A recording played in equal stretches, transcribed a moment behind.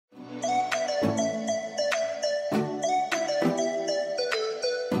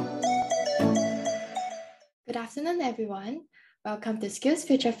afternoon, everyone. Welcome to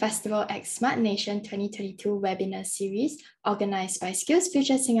SkillsFuture Festival X Smart Nation 2022 webinar series organized by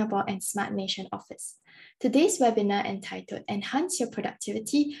SkillsFuture Singapore and Smart Nation Office. Today's webinar entitled Enhance Your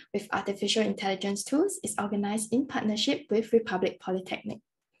Productivity with Artificial Intelligence Tools is organized in partnership with Republic Polytechnic.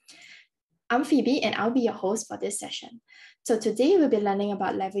 I'm Phoebe and I'll be your host for this session. So today we'll be learning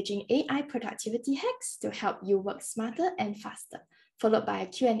about leveraging AI productivity hacks to help you work smarter and faster, followed by a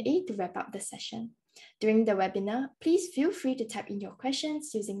Q&A to wrap up the session. During the webinar, please feel free to type in your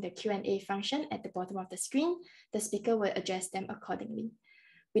questions using the Q&A function at the bottom of the screen. The speaker will address them accordingly.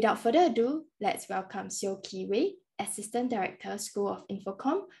 Without further ado, let's welcome Seow Khee Wei, Assistant Director, School of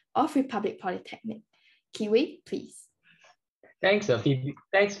Infocomm of Republic Polytechnic. Khee Wei, please. Thanks, Phoebe.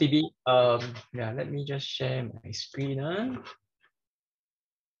 Thanks, Phoebe. Let me just share my screen.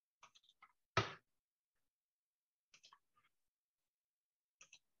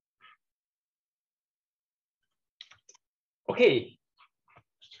 Okay.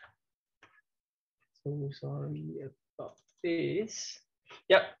 So sorry about this.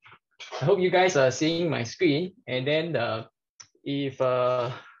 Yep. I hope you guys are seeing my screen. And then if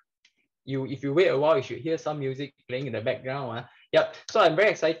you wait a while, you should hear some music playing in the background. Yep. So I'm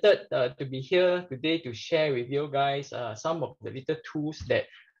very excited to be here today to share with you guys some of the little tools that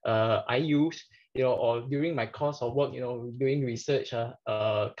I use, or during my course of work, doing research,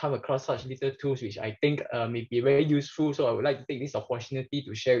 come across such little tools which I think may be very useful. So I would like to take this opportunity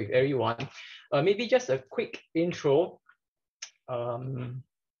to share with everyone. Maybe just a quick intro.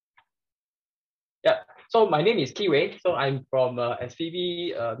 So my name is Khee Wei. So I'm from, as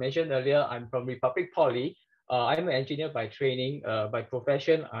Phoebe mentioned earlier, I'm from Republic Poly. I'm an engineer by training. By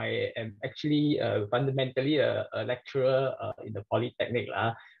profession, I am actually fundamentally a lecturer in the Polytechnic.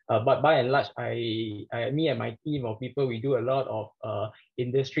 But by and large, me and my team of people, we do a lot of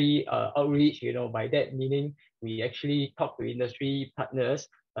industry outreach. By that meaning, we actually talk to industry partners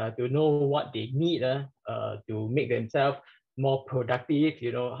to know what they need to make themselves more productive.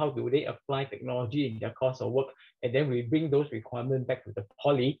 How do they apply technology in their course of work, and then we bring those requirements back to the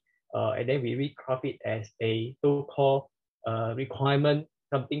poly, and then we recraft it as a so-called requirement,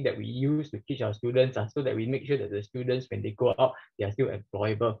 something that we use to teach our students, so that we make sure that the students, when they go out, they are still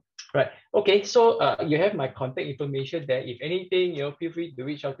employable. Right. Okay. So you have my contact information there. If anything, feel free to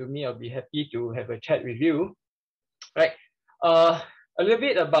reach out to me. I'll be happy to have a chat with you. Right. A little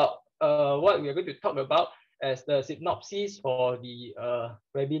bit about what we are going to talk about as the synopsis for the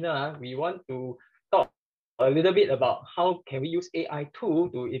webinar. We want to talk a little bit about how can we use AI tool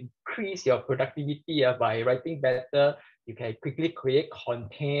to increase your productivity by writing better. You can quickly create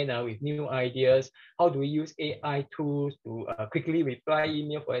content with new ideas. How do we use AI tools to quickly reply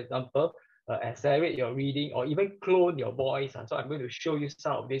email, for example, accelerate your reading, or even clone your voice. So I'm going to show you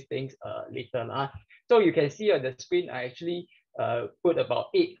some of these things later. So you can see on the screen, I actually put about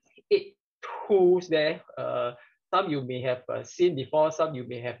eight tools there. Some you may have seen before, some you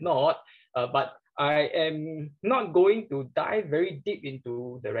may have not, but I am not going to dive very deep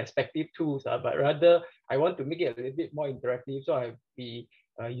into the respective tools, but rather I want to make it a little bit more interactive. So I'll be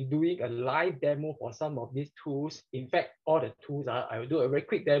doing a live demo for some of these tools. In fact, all the tools, I will do a very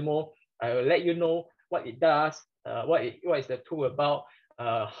quick demo. I will let you know what it does, what is the tool about,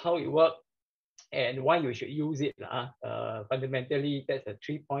 how it works, and why you should use it. Fundamentally, that's the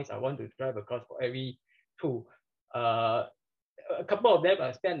 3 points I want to drive across for every tool. A couple of them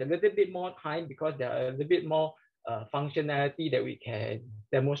I spend a little bit more time because there are a little bit more functionality that we can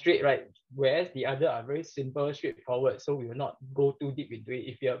demonstrate, right? Whereas the other are very simple, straightforward. So we will not go too deep into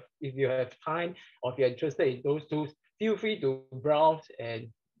it. If you have time, or if you're interested in those tools, feel free to browse and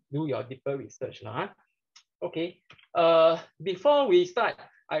do your deeper research. Okay. Before we start,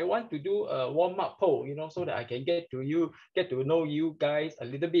 I want to do a warm-up poll, so that I can get to know you guys a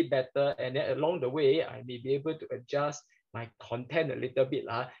little bit better, and then along the way, I may be able to adjust my content a little bit.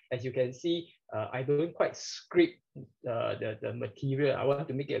 As you can see, I don't quite script the material. I want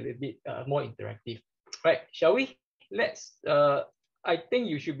to make it a little bit more interactive. Right? Shall we? Let's. I think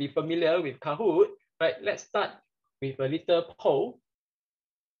you should be familiar with Kahoot. Right? Let's start with a little poll.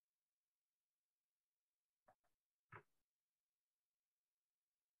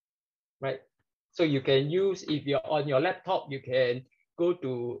 Right, so you can use, if you're on your laptop, you can go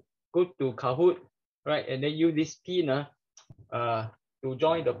to Kahoot, right, and then use this pin to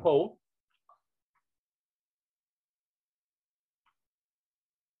join the poll.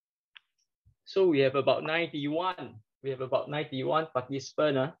 So we have about 91. We have about 91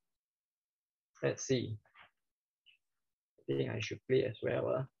 participants. Let's see. I think I should play as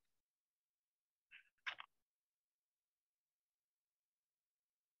well.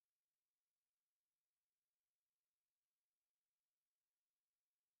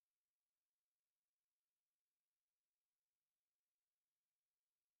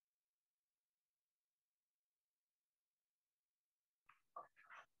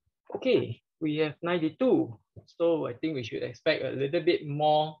 Okay, we have 92. So I think we should expect a little bit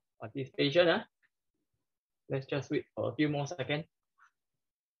more participation. Huh? Let's just wait for a few more seconds.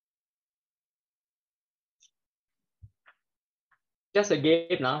 Just a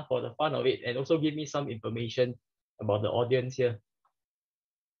game now for the fun of it, and also give me some information about the audience here.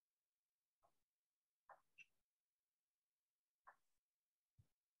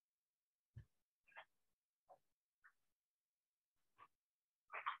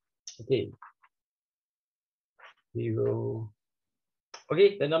 Okay, we will.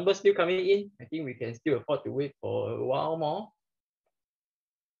 Okay, the numbers still coming in. I think we can still afford to wait for a while more.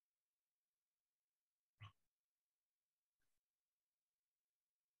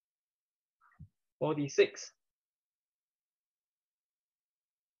 $46.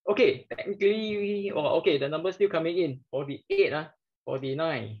 Okay, technically, okay, the numbers still coming in. 48,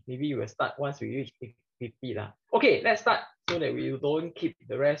 49. Maybe we'll start once we reach 50. Okay, let's start so that we don't keep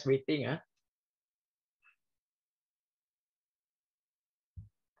the rest waiting.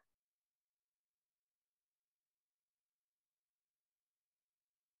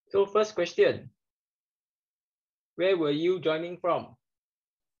 So first question, where were you joining from?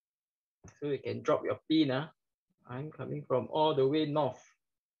 So you can drop your pin. I'm coming from all the way north.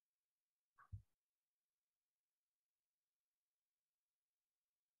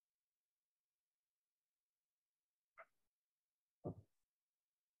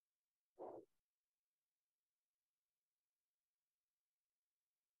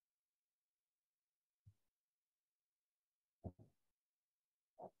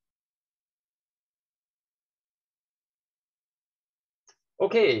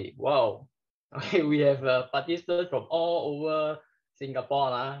 Okay, wow. Okay, we have participants from all over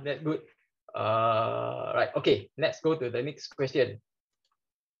Singapore. That's good. Right, okay, let's go to the next question.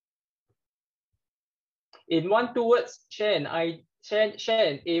 In 1-2 words, share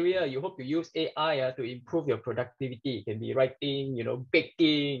an area you hope to use AI to improve your productivity. It can be writing,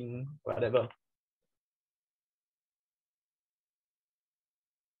 baking, whatever.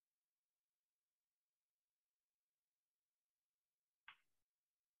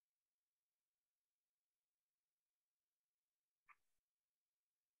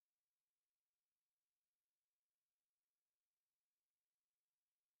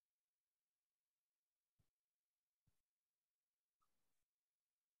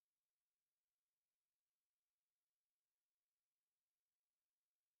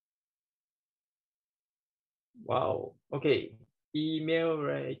 Wow. Okay. Email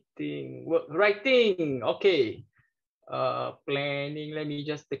writing, work writing. Okay. Planning. Let me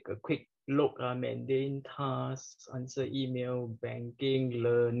just take a quick look. Mundane tasks, answer email, banking,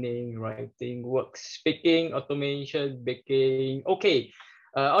 learning, writing, work, speaking, automation, baking. Okay.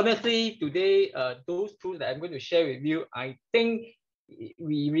 Honestly, today, those tools that I'm going to share with you, I think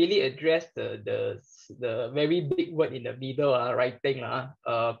we really address the very big word in the middle, writing.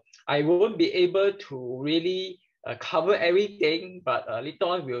 I won't be able to really cover everything, but later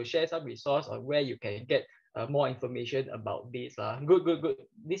on we'll share some resource on where you can get more information about this. Good.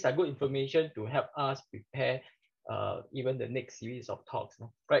 These are good information to help us prepare even the next series of talks.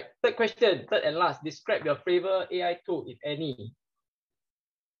 Right. Third question, third and last. Describe your favorite AI tool, if any.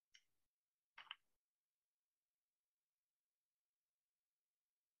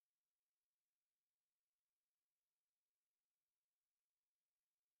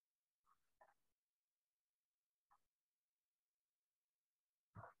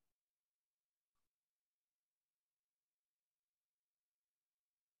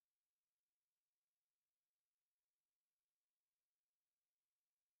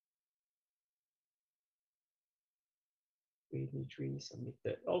 Three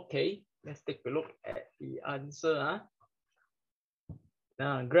submitted. Okay, let's take a look at the answer.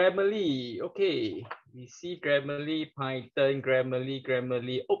 Now, Grammarly. Okay, we see Grammarly, Python,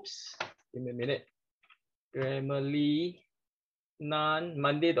 Grammarly. Oops, give me a minute. Grammarly, none,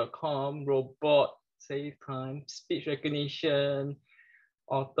 Monday.com, robot, save time, speech recognition,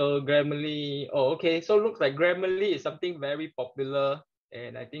 auto, Grammarly. Oh, okay. So looks like Grammarly is something very popular,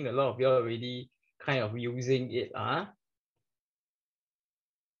 and I think a lot of you are already kind of using it.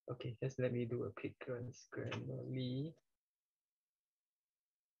 Okay, just let me do a quick glance. Grammarly.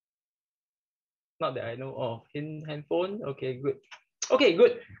 Not that I know of. In handphone. Okay, good. Okay,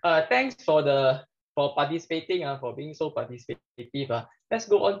 good. Thanks for participating. For being so participative. Let's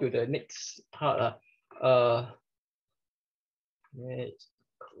go on to the next part. Let's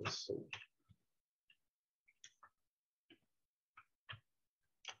console.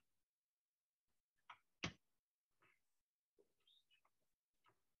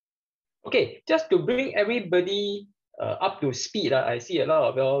 Okay, just to bring everybody up to speed. I see a lot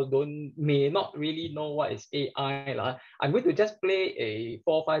of y'all may not really know what is AI. I'm going to just play a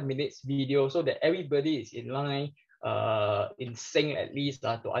 4 or 5 minutes video so that everybody is in line, in sync at least,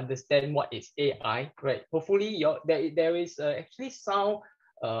 to understand what is AI. Right? Hopefully, there is actually sound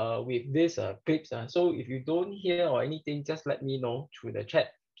with this clips. So if you don't hear or anything, just let me know through the chat.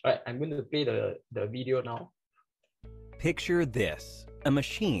 All right, I'm going to play the video now. Picture this, a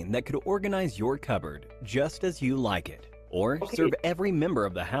machine that could organize your cupboard just as you like it, or serve every member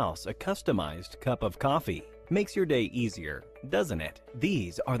of the house a customized cup of coffee. Makes your day easier, doesn't it?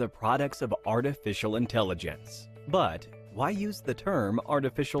 These are the products of artificial intelligence. But why use the term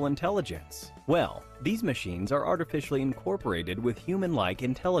artificial intelligence? Well, these machines are artificially incorporated with human-like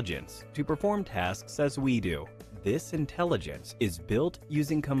intelligence to perform tasks as we do. This intelligence is built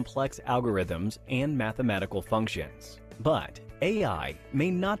using complex algorithms and mathematical functions. But AI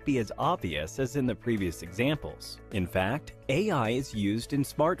may not be as obvious as in the previous examples. In fact, AI is used in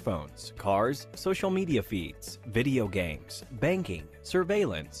smartphones, cars, social media feeds, video games, banking,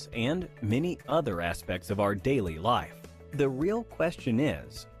 surveillance, and many other aspects of our daily life. The real question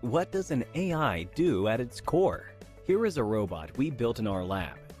is, what does an AI do at its core? Here is a robot we built in our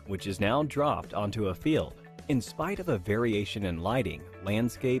lab, which is now dropped onto a field. In spite of a variation in lighting,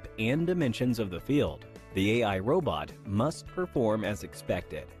 landscape, and dimensions of the field, the AI robot must perform as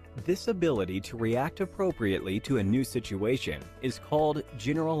expected. This ability to react appropriately to a new situation is called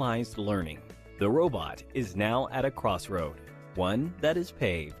generalized learning. The robot is now at a crossroad, one that is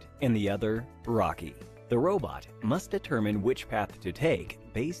paved and the other rocky. The robot must determine which path to take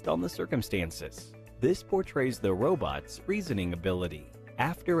based on the circumstances. This portrays the robot's reasoning ability.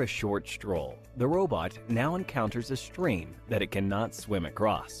 After a short stroll, the robot now encounters a stream that it cannot swim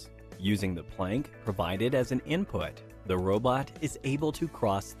across. Using the plank provided as an input, the robot is able to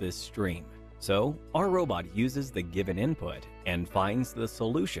cross this stream. So, our robot uses the given input and finds the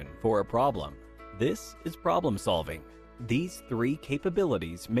solution for a problem. This is problem solving. These three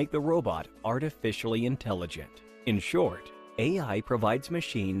capabilities make the robot artificially intelligent. In short, AI provides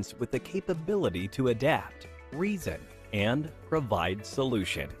machines with the capability to adapt, reason, and provide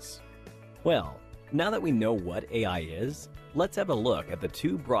solutions. Well, now that we know what AI is, let's have a look at the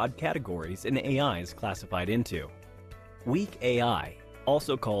two broad categories an AI is classified into. Weak AI,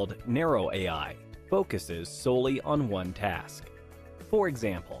 also called narrow AI, focuses solely on one task. For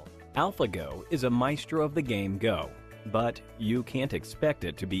example, AlphaGo is a maestro of the game Go, but you can't expect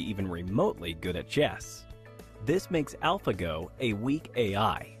it to be even remotely good at chess. This makes AlphaGo a weak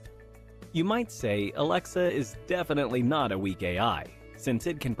AI. You might say Alexa is definitely not a weak AI, since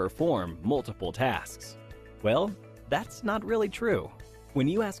it can perform multiple tasks. Well, that's not really true. When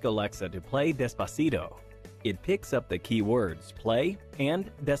you ask Alexa to play Despacito, it picks up the keywords play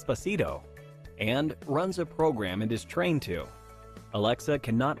and Despacito and runs a program it is trained to. Alexa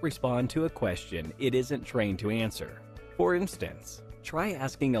cannot respond to a question it isn't trained to answer. For instance, try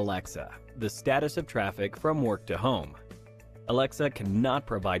asking Alexa the status of traffic from work to home. Alexa cannot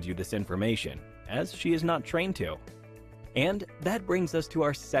provide you this information, as she is not trained to. And that brings us to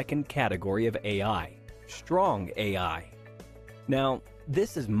our second category of AI, strong AI. Now,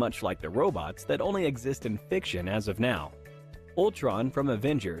 this is much like the robots that only exist in fiction as of now. Ultron from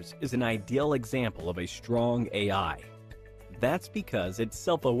Avengers is an ideal example of a strong AI. That's because it's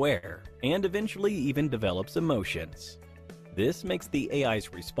self-aware and eventually even develops emotions. This makes the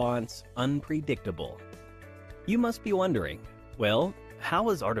AI's response unpredictable. You must be wondering, well, how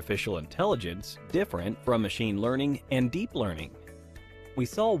is artificial intelligence different from machine learning and deep learning? We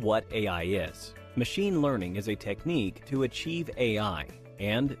saw what AI is. Machine learning is a technique to achieve AI,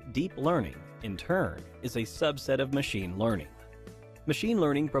 and deep learning, in turn, is a subset of machine learning. Machine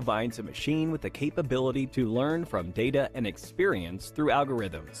learning provides a machine with the capability to learn from data and experience through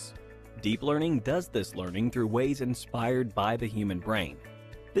algorithms. Deep learning does this learning through ways inspired by the human brain.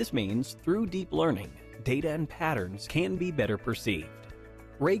 This means, through deep learning, data and patterns can be better perceived.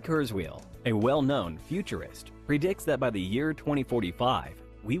 Ray Kurzweil, a well-known futurist, predicts that by the year 2045,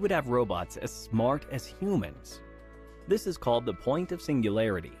 we would have robots as smart as humans. This is called the point of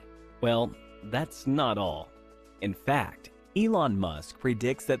singularity. Well, that's not all. In fact, Elon Musk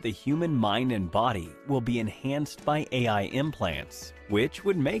predicts that the human mind and body will be enhanced by AI implants, which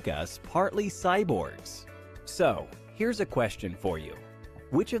would make us partly cyborgs. So, here's a question for you.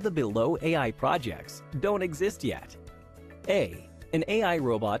 Which of the below AI projects don't exist yet? A. An AI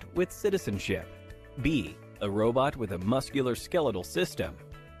robot with citizenship. B. A robot with a muscular skeletal system.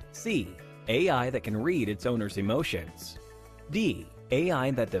 C. AI that can read its owner's emotions. D.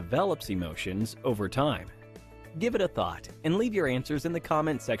 AI that develops emotions over time. Give it a thought and leave your answers in the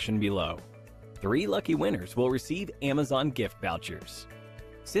comment section below. 3 lucky winners will receive Amazon gift vouchers.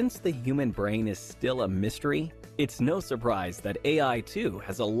 Since the human brain is still a mystery, it's no surprise that AI too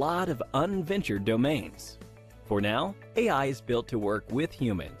has a lot of unventured domains. For now, AI is built to work with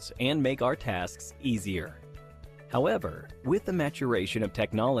humans and make our tasks easier. However, with the maturation of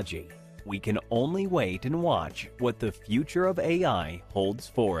technology, we can only wait and watch what the future of AI holds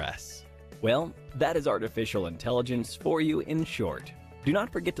for us. Well, that is artificial intelligence for you in short. Do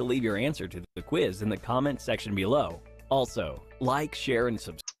not forget to leave your answer to the quiz in the comment section below. Also, like, share, and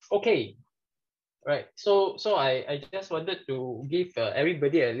subscribe. Okay, right. So I just wanted to give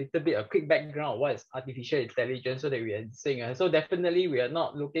everybody a little bit a quick background of what is artificial intelligence so that we are in sync. So definitely we're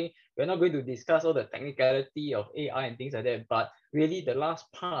not going to discuss all the technicality of AI and things like that, but really the last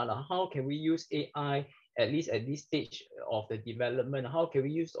part, how can we use AI at least at this stage of the development? How can we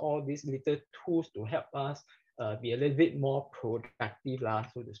use all these little tools to help us be a little bit more productive,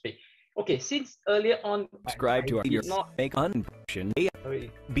 so to speak? Okay, since earlier on, Subscribe to our make unimpression.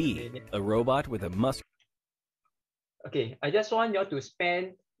 B, a robot with a musk. Okay, I just want you to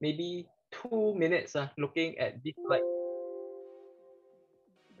spend maybe 2 minutes looking at this slide.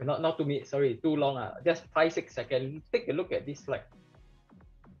 Not 2 minutes, sorry, too long. Just 5-6 seconds. Take a look at this slide.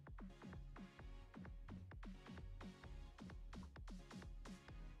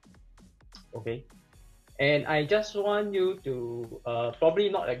 Okay. And I just want you to probably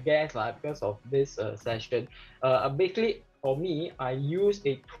not a guess because of this session. Basically, for me, I use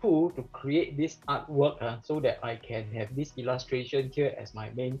a tool to create this artwork so that I can have this illustration here as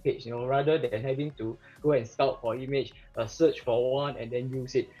my main page, rather than having to go and scout for image, search for one, and then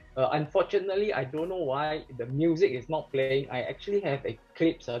use it. Unfortunately, I don't know why the music is not playing. I actually have a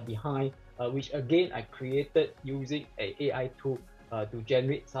clips behind, which again I created using an AI tool to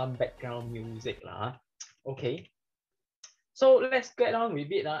generate some background music. Okay, so let's get on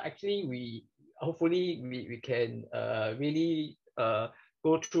with it. Actually, hopefully we can really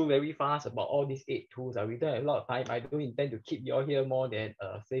go through very fast about all these 8 tools. We don't have a lot of time. I don't intend to keep you all here more than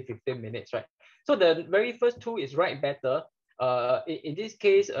say 15 minutes, right? So the very first tool is Write Better. In this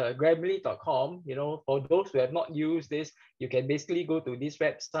case, Grammarly.com. For those who have not used this, you can basically go to this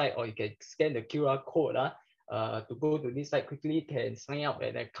website, or you can scan the QR code to go to this site quickly, can sign up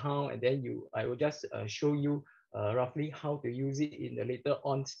an account, and then I will just show you roughly how to use it in the later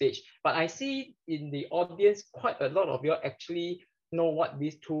on stage. But I see in the audience quite a lot of you actually know what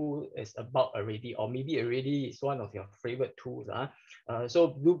this tool is about already, or maybe already it's one of your favorite tools.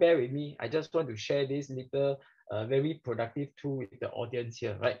 So do bear with me. I just want to share this little very productive tool with the audience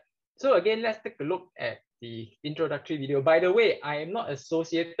here, right? So again, let's take a look at the introductory video. By the way, I am not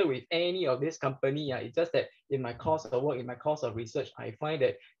associated with any of this company. It's just that in my course of work, in my course of research, I find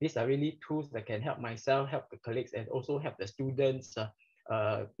that these are really tools that can help myself, help the colleagues, and also help the students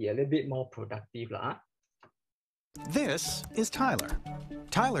be a little bit more productive. This is Tyler.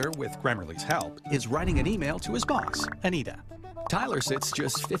 Tyler, with Grammarly's help, is writing an email to his boss, Anita. Tyler sits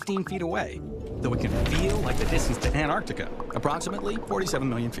just 15 feet away, though it can feel like the distance to Antarctica, approximately 47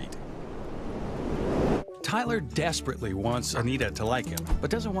 million feet. Tyler desperately wants Anita to like him, but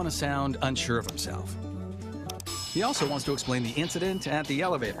doesn't want to sound unsure of himself. He also wants to explain the incident at the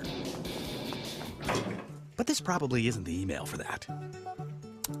elevator. But this probably isn't the email for that.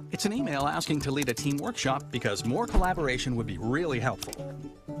 It's an email asking to lead a team workshop because more collaboration would be really helpful,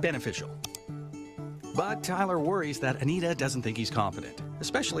 beneficial. But Tyler worries that Anita doesn't think he's confident,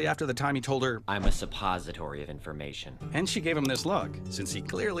 especially after the time he told her, "I'm a suppository of information." And she gave him this look, since he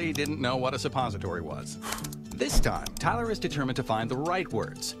clearly didn't know what a suppository was. This time, Tyler is determined to find the right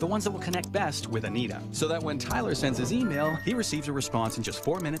words, the ones that will connect best with Anita, so that when Tyler sends his email, he receives a response in just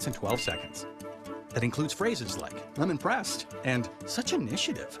 4 minutes and 12 seconds. That includes phrases like, "I'm impressed," and "such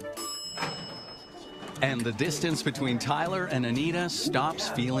initiative." And the distance between Tyler and Anita stops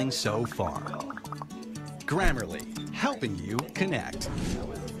feeling so far. Grammarly, helping you connect.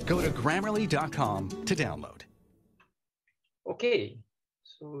 Go to Grammarly.com to download. Okay,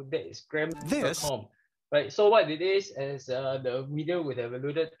 so that is Grammarly.com. Right, so what it is, as the video would have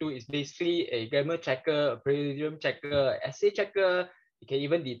alluded to, is basically a grammar checker, a plagiarism checker, essay checker. You can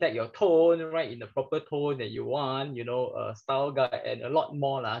even detect your tone, right, in the proper tone that you want, a style guide, and a lot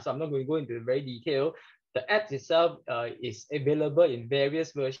more. So I'm not going to go into very detail. The app itself is available in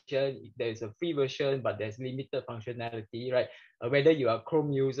various versions. There is a free version, but there's limited functionality, right? Whether you are a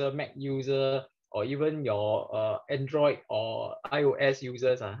Chrome user, Mac user, or even your Android or iOS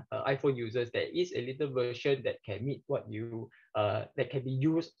users, iPhone users, there is a little version that can meet what you that can be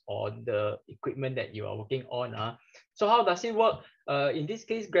used on the equipment that you are working on. So how does it work? In this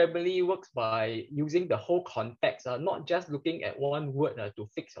case, Grammarly works by using the whole context, not just looking at one word to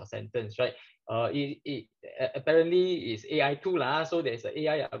fix your sentence, right? It apparently is AI tool, so there's an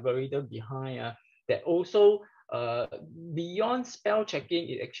AI algorithm behind that also beyond spell checking,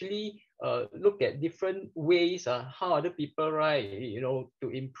 it actually look at different ways how other people write, to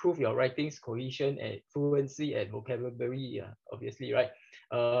improve your writing's cohesion and fluency and vocabulary, obviously, right?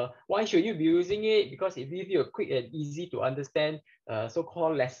 Why should you be using it? Because it gives you a quick and easy to understand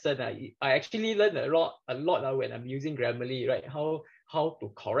so-called lesson. I actually learned a lot when I'm using Grammarly, right? How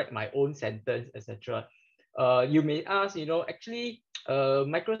to correct my own sentence, etc. You may ask, actually,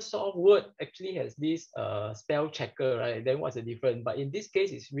 Microsoft Word actually has this spell checker, right? Then what's the difference? But in this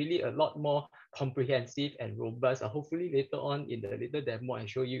case, it's really a lot more comprehensive and robust. Hopefully later on in the little demo, I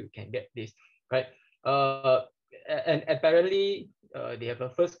show you can get this, right? And apparently, they have a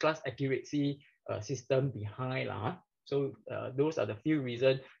first-class accuracy system behind. So those are the few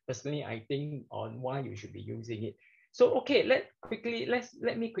reasons, personally, I think, on why you should be using it. So okay, let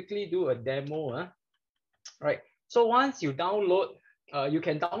me quickly do a demo. Right. So once you download, you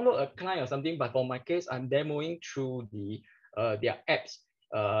can download a client or something, but for my case, I'm demoing through the their apps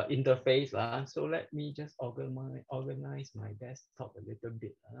interface. So let me just organize my desktop a little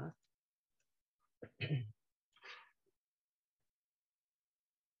bit.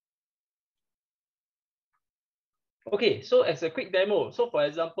 Okay, so as a quick demo, so for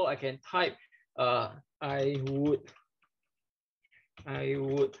example, I can type I would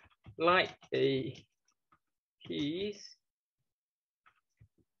like a piece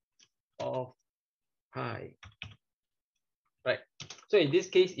of pie. Right. So in this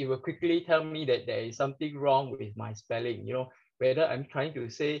case, it will quickly tell me that there is something wrong with my spelling, whether I'm trying to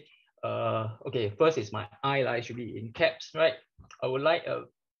say, okay, first is my I, it should be in caps, right? I would like a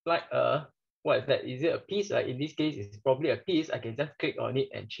what is that? Is it a piece? In this case, it's probably a piece. I can just click on it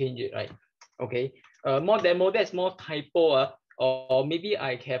and change it, right? Okay. More demo, that's more typo. Or maybe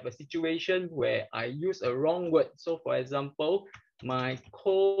I have a situation where I use a wrong word. So for example, my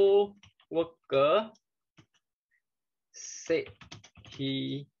co-worker said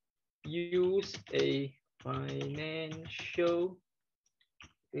he used a financial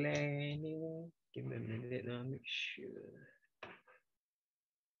planning. Give me a minute now, make sure.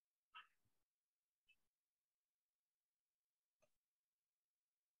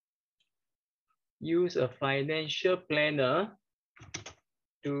 Use a financial planner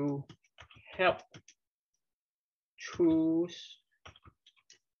to help choose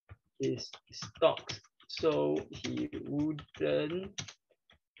his stocks so he wouldn't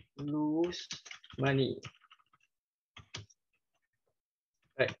lose money.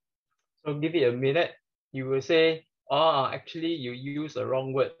 Right. So give it a minute. You will say, actually you use the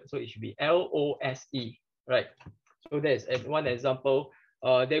wrong word. So it should be LOSE, right? So that's one example.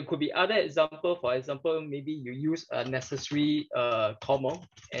 There could be other example. For example, maybe you use a necessary comma,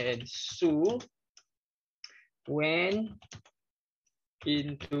 and Sue went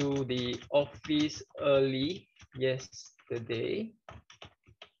into the office early yesterday.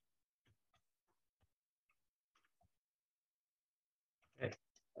 Right.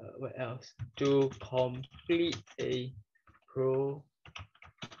 What else? To complete a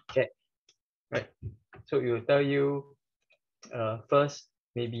project. Right. So it will tell you first,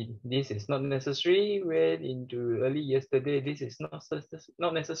 maybe this is not necessary. Went into early yesterday. This is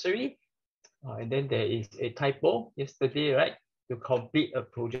not necessary. And then there is a typo yesterday, right? To complete a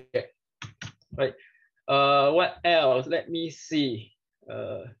project, right? What else? Let me see.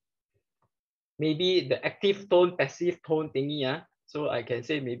 Maybe the active tone, passive tone thingy. So I can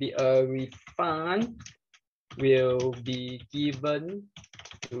say maybe a refund will be given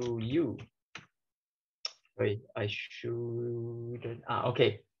to you. Wait, I shouldn't.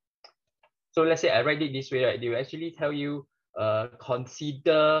 Okay. So let's say I write it this way, right? They will actually tell you,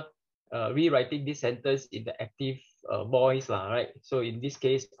 consider rewriting this sentence in the active voice, right? So in this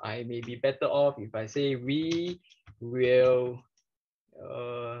case, I may be better off if I say we will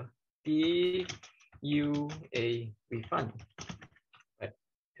give you a refund. Right?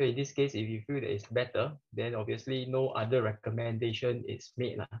 So in this case, if you feel that it's better, then obviously no other recommendation is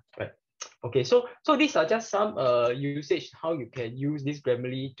made, right? Okay, so these are just some usage, how you can use this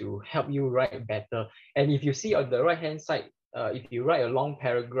Grammarly to help you write better. And if you see on the right hand side, if you write a long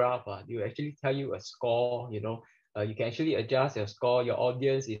paragraph, you actually tell you a score. You can actually adjust your score. Your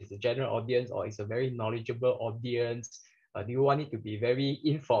audience is the general audience, or it's a very knowledgeable audience. Do you want it to be very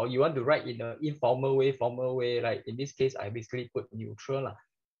informal? You want to write in an informal way, formal way? Like in this case, I basically put neutral lah.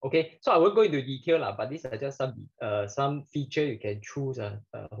 Okay, so I won't go into detail lah, but these are just some feature you can choose.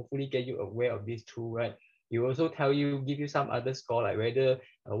 Hopefully get you aware of these two, right? You also give you some other score, like whether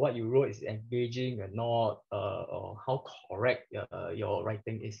what you wrote is engaging or not, or how correct your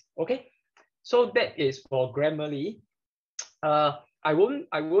writing is. Okay, so that is for Grammarly. I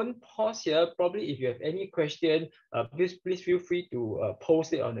won't pause here. Probably if you have any question, please feel free to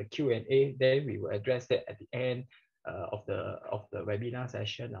post it on the Q&A. Then we will address that at the end of the webinar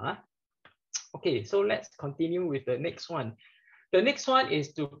session. Okay, so let's continue with the next one. The next one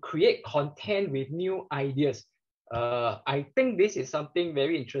is to create content with new ideas. I think this is something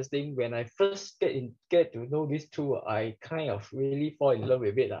very interesting. When I first get to know this tool, I kind of really fall in love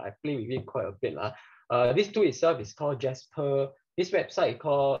with it. I play with it quite a bit. This tool itself is called Jasper. This website is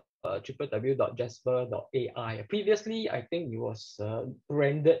called www.jasper.ai. Previously, I think it was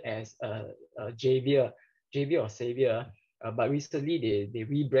branded as Javier or Savior, but recently they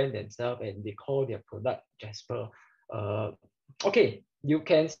rebrand themselves and they call their product Jasper. Okay, you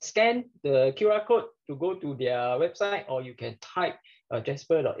can scan the QR code to go to their website, or you can type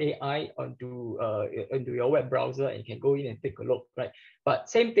jasper.ai onto your web browser and you can go in and take a look, right? But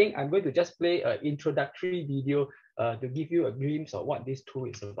same thing, I'm going to just play an introductory video to give you a glimpse of what this tool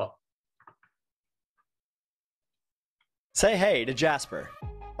is about. Say hey to Jasper.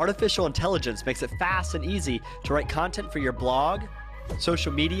 Artificial intelligence makes it fast and easy to write content for your blog,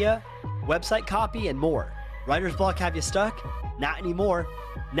 social media, website copy, and more. Writer's block have you stuck? Not anymore.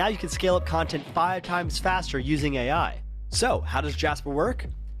 Now you can scale up content 5 times faster using AI. So, how does Jasper work?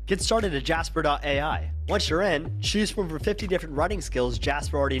 Get started at jasper.ai. Once you're in, choose from over 50 different writing skills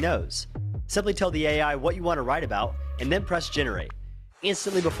Jasper already knows. Simply tell the AI what you want to write about, and then press generate.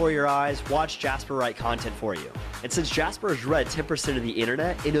 Instantly before your eyes, watch Jasper write content for you. And since Jasper has read 10% of the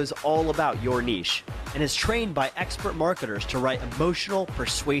internet, it knows all about your niche and is trained by expert marketers to write emotional,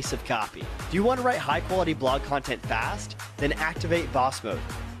 persuasive copy. Do you want to write high-quality blog content fast? Then activate Boss Mode.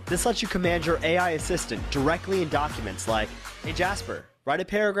 This lets you command your AI assistant directly in documents like, "Hey Jasper, write a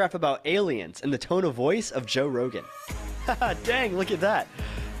paragraph about aliens in the tone of voice of Joe Rogan." Haha, dang, look at that.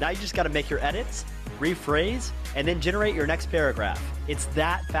 Now you just got to make your edits, rephrase, and then generate your next paragraph. It's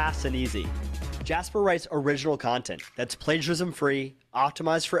that fast and easy. Jasper writes original content that's plagiarism-free,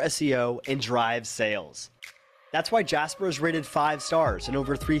 optimized for SEO, and drives sales. That's why Jasper is rated 5 stars and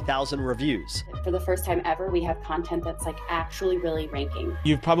over 3,000 reviews. For the first time ever, we have content that's like actually really ranking.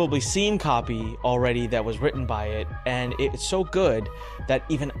 You've probably seen copy already that was written by it, and it's so good that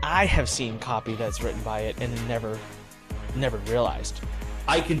even I have seen copy that's written by it and never realized.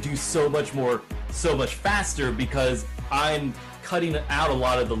 I can do so much more, so much faster because I'm cutting out a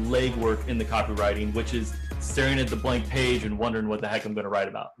lot of the legwork in the copywriting, which is staring at the blank page and wondering what the heck I'm going to write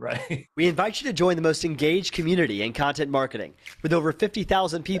about, right? We invite you to join the most engaged community in content marketing with over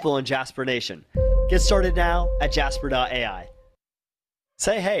 50,000 people in Jasper Nation. Get started now at jasper.ai.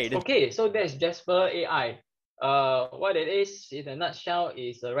 Say hey to... Okay, so that's Jasper AI. What it is in a nutshell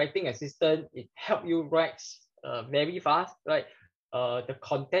is a writing assistant. It helps you write very fast, right? The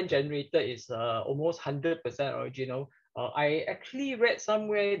content generator is almost 100% original. I actually read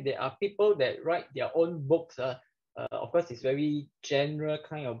somewhere there are people that write their own books. Of course, it's very general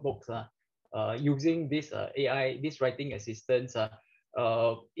kind of books using this AI, this writing assistance.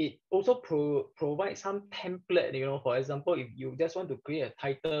 It also provides some template, for example, if you just want to create a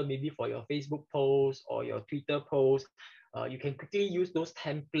title, maybe for your Facebook post or your Twitter post, you can quickly use those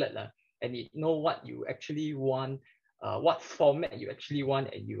templates and it know what you actually want, what format you actually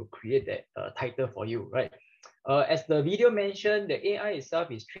want, and you create that title for you, right? As the video mentioned, the AI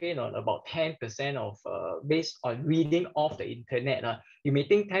itself is trained on about 10% of based on reading off the internet. You may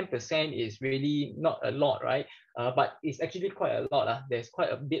think 10% is really not a lot, right? But it's actually quite a lot. There's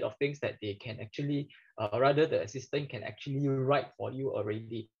quite a bit of things that they can actually, rather the assistant can actually write for you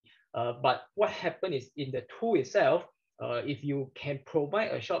already. But what happened is in the tool itself, if you can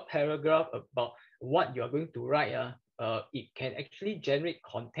provide a short paragraph about what you're going to write, it can actually generate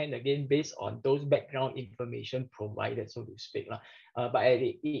content again based on those background information provided, so to speak. But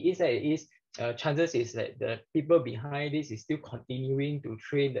it is, chances is that the people behind this is still continuing to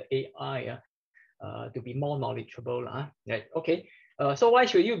train the AI to be more knowledgeable. Right? Okay, so why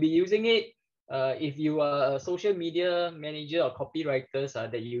should you be using it? If you are a social media manager or copywriters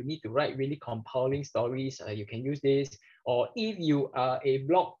that you need to write really compelling stories, you can use this. Or if you are a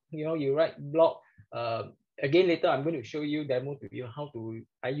blog, you write blog, again, later I'm going to show you, demo to you how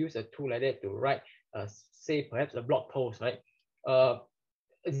I use a tool like that to write, say perhaps a blog post, right?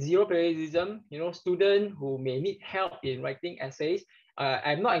 zero plagiarism, students who may need help in writing essays.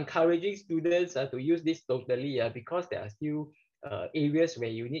 I'm not encouraging students to use this totally because there are still areas where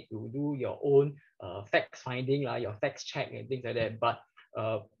you need to do your own facts finding, your facts check and things like that. But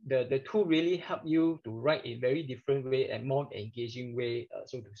the tool really help you to write in very different way and more engaging way,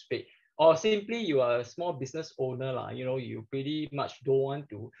 so to speak. Or simply you are a small business owner, you pretty much don't want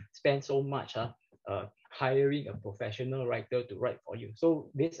to spend so much hiring a professional writer to write for you. So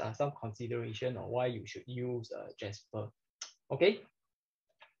these are some consideration of why you should use Jasper. Okay.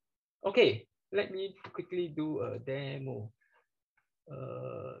 Okay, let me quickly do a demo.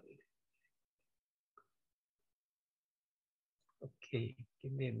 Okay,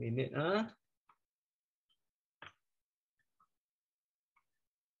 give me a minute.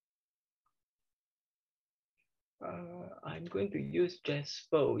 I'm going to use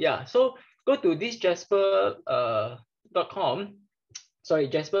Jasper. Yeah, so go to this jasper.com, sorry,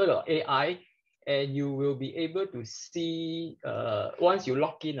 jasper.ai, and you will be able to see, once you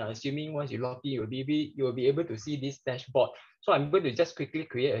log in, assuming once you log in, you will be able to see this dashboard. So I'm going to just quickly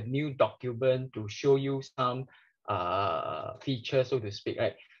create a new document to show you some features, so to speak,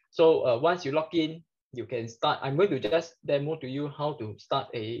 right? So once you log in, you can start. I'm going to just demo to you how to start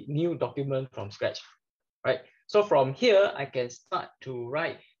a new document from scratch, right? So from here, I can start to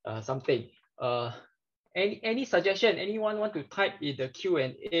write something. Any suggestion? Anyone want to type in the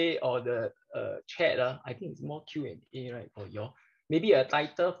Q&A or the chat? I think it's more Q&A, right, for you. Maybe a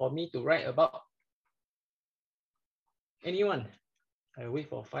title for me to write about. Anyone? I wait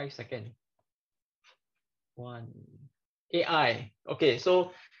for 5 seconds. AI. Okay,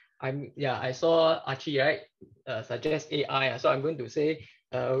 so I saw Archie, right? Suggest AI. So I'm going to say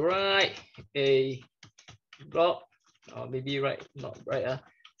write a blog, or maybe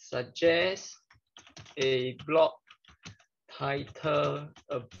suggest a blog title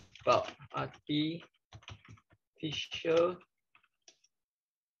about artificial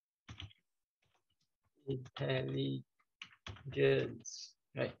intelligence,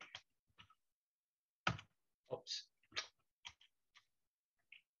 right? Oops.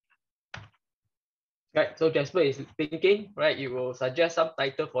 Right, so Jasper is thinking, right? It will suggest some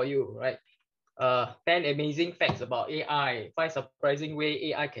title for you, right? 10 amazing facts about AI, 5 surprising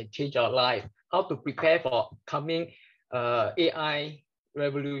way AI can change our life, how to prepare for coming AI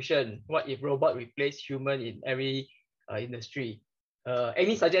revolution, what if robot replace human in every industry.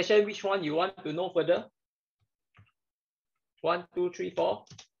 Any suggestion which one you want to know further? 1, 2, 3, 4.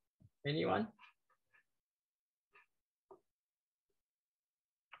 Anyone?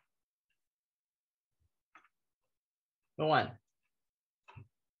 No one.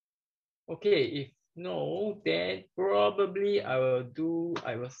 Okay, if no, then probably I will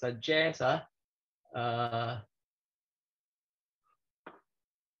suggest give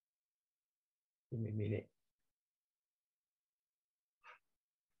me a minute.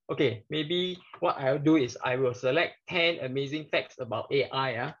 Okay, maybe what I'll do is I will select 10 amazing facts about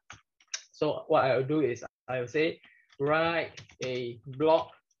AI. So what I'll do is I will say write a blog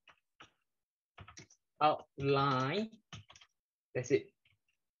outline. That's it.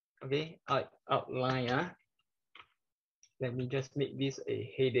 Okay, outline. Let me just make this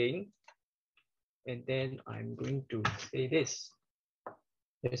a heading. And then I'm going to say this.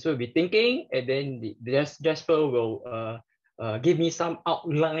 Jasper will be thinking, and then Jasper will give me some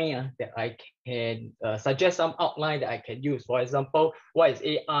outline that I can suggest some outline that I can use. For example, what is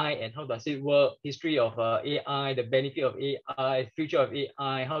AI and how does it work? History of AI, the benefit of AI, future of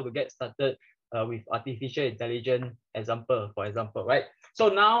AI, how to get started with artificial intelligence. For example, right? So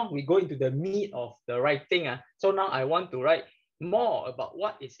now we go into the meat of the writing. So now I want to write more about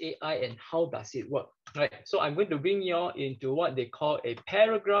what is AI and how does it work, right? So I'm going to bring you all into what they call a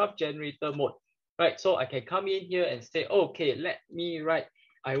paragraph generator mode, right? So I can come in here and say, okay, let me write,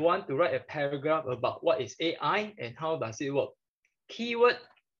 I want to write a paragraph about what is AI and how does it work. Keyword,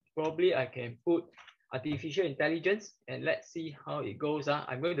 probably I can put artificial intelligence, and let's see how it goes.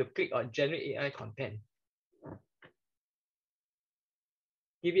 I'm going to click on generate AI content.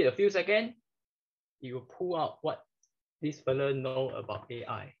 Give it a few seconds, it will pull out what this fellow know about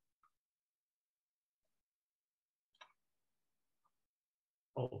AI.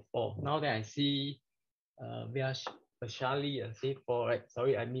 Oh, now that I see Vashali say 4, right?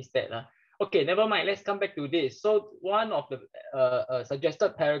 Sorry, I missed that. Okay, never mind. Let's come back to this. So one of the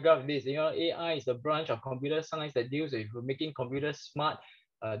suggested paragraph is, AI is a branch of computer science that deals with making computers smart.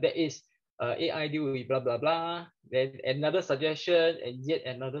 That is AI deal with blah, blah, blah. Then another suggestion and yet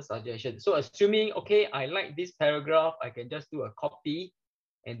another suggestion. So assuming, okay, I like this paragraph, I can just do a copy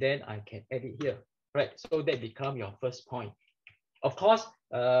and then I can edit here, right? So that become your first point. Of course,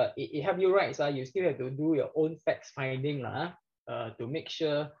 it help you write, so you still have to do your own facts finding to make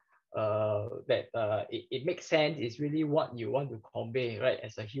sure that it makes sense. It's really what you want to convey, right?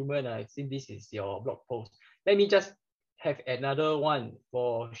 As a human, I think this is your blog post. Let me just have another one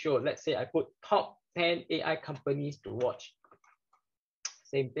for sure. Let's say I put top 10 AI companies to watch.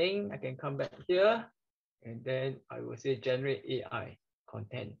 Same thing, I can come back here and then I will say generate AI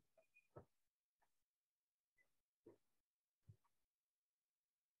content.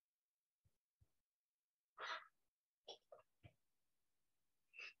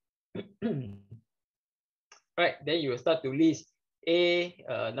 Right, then you will start to list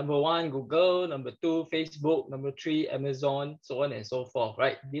number 1, Google, number 2, Facebook, number 3, Amazon, so on and so forth,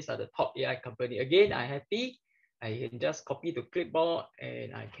 right? These are the top AI company. Again, I'm happy. I can just copy to clipboard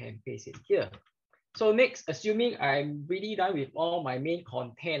and I can paste it here. So next, assuming I'm really done with all my main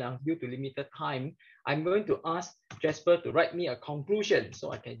content due to limited time, I'm going to ask Jasper to write me a conclusion.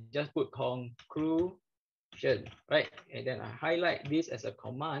 So I can just put conclusion, right? And then I highlight this as a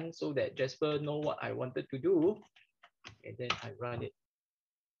command so that Jasper know what I wanted to do. And then I run it.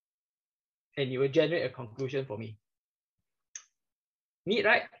 And it will generate a conclusion for me. Neat,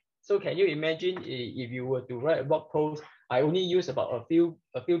 right? So can you imagine if you were to write a blog post, I only use about a few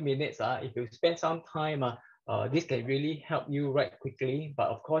minutes. If you spend some time, this can really help you write quickly. But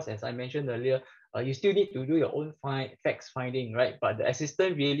of course, as I mentioned earlier, you still need to do your own facts finding, right? But the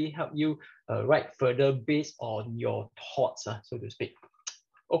assistant really help you write further based on your thoughts, so to speak.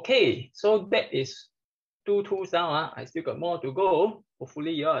 Okay, so that is 2 tools down. I still got more to go.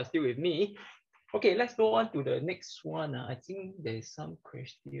 Hopefully you are still with me. Okay, let's go on to the next one. I think there's some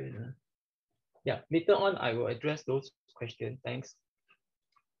question. Yeah, later on I will address those questions. Thanks.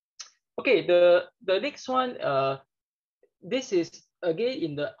 Okay, the next one. This is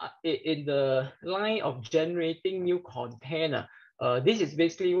again in the line of generating new content. This is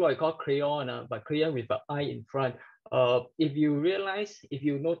basically what I call crayon, but crayon with an I in front. If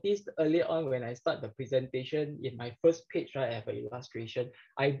you noticed earlier on when I start the presentation, in my first page, right, I have an illustration.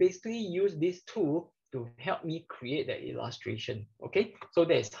 I basically use this tool to help me create the illustration. Okay, so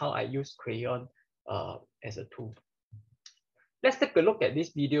that's how I use crayon as a tool. Let's take a look at this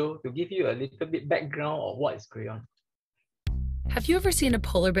video to give you a little bit background of what is crayon. Have you ever seen a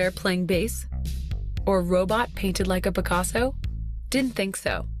polar bear playing bass? Or a robot painted like a Picasso? Didn't think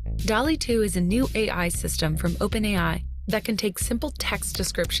so. DALL-E 2 is a new AI system from OpenAI that can take simple text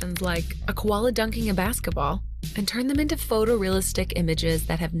descriptions like a koala dunking a basketball and turn them into photorealistic images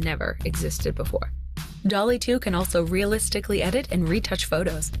that have never existed before. DALL-E 2 can also realistically edit and retouch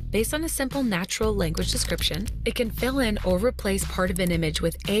photos. Based on a simple natural language description, it can fill in or replace part of an image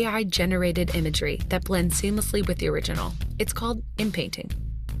with AI-generated imagery that blends seamlessly with the original. It's called inpainting.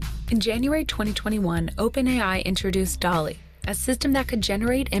 In January 2021, OpenAI introduced DALL-E, a system that could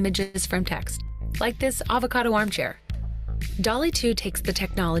generate images from text, like this avocado armchair. DALL-E 2 takes the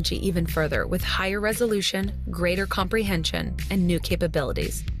technology even further with higher resolution, greater comprehension, and new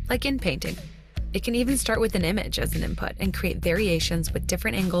capabilities, like inpainting. It can even start with an image as an input and create variations with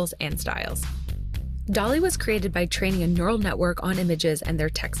different angles and styles. DALL-E was created by training a neural network on images and their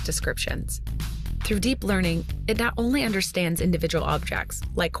text descriptions. Through deep learning, it not only understands individual objects,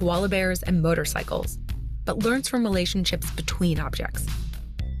 like koala bears and motorcycles, but learns from relationships between objects.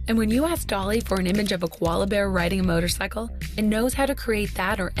 And when you ask DALL-E for an image of a koala bear riding a motorcycle, it knows how to create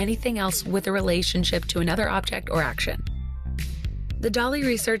that or anything else with a relationship to another object or action. The DALL-E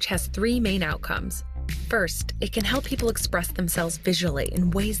research has 3 main outcomes. First, it can help people express themselves visually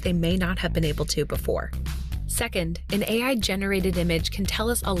in ways they may not have been able to before. Second, an AI-generated image can tell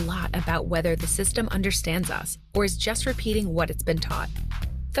us a lot about whether the system understands us or is just repeating what it's been taught.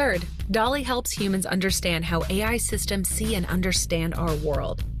 Third, DALL-E helps humans understand how AI systems see and understand our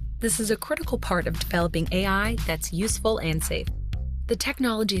world. This is a critical part of developing AI that's useful and safe. The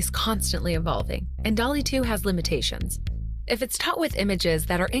technology is constantly evolving, and DALL-E 2 has limitations. If it's taught with images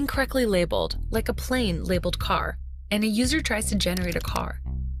that are incorrectly labeled, like a plane labeled car, and a user tries to generate a car,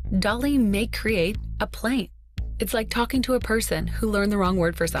 DALL-E may create a plane. It's like talking to a person who learned the wrong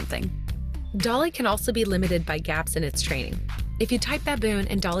word for something. DALL-E can also be limited by gaps in its training. If you type baboon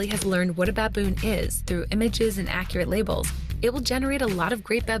and DALL-E has learned what a baboon is through images and accurate labels, it will generate a lot of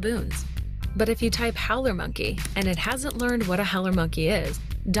great baboons. But if you type howler monkey and it hasn't learned what a howler monkey is,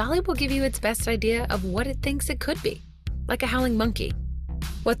 DALL-E will give you its best idea of what it thinks it could be, like a howling monkey.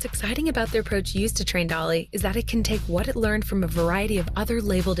 What's exciting about the approach used to train DALL-E is that it can take what it learned from a variety of other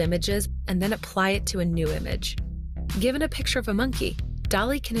labeled images and then apply it to a new image. Given a picture of a monkey,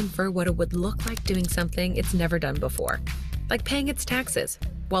 DALL-E can infer what it would look like doing something it's never done before, like paying its taxes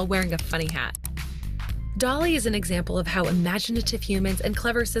while wearing a funny hat. DALL-E is an example of how imaginative humans and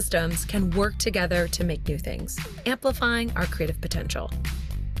clever systems can work together to make new things, amplifying our creative potential.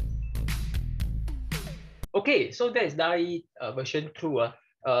 Okay, so that is DALL-E version 2.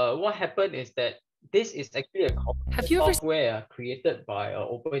 What happened is that this is actually a software created by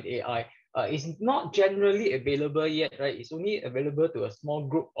OpenAI. It's not generally available yet, right? It's only available to a small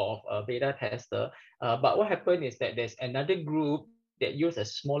group of beta tester. But what happened is that there's another group that use a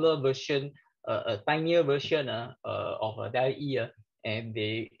smaller version, a tinier version of DALL-E, and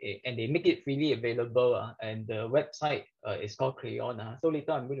they make it freely available. And the website is called Crayon. So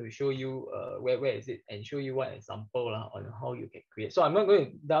later I'm going to show you where is it and show you one example on how you can create. So I'm not going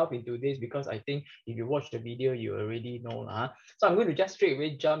to delve into this because I think if you watch the video, you already know. So I'm going to just straight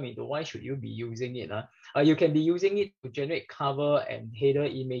away jump into why should you be using it. You can be using it to generate cover and header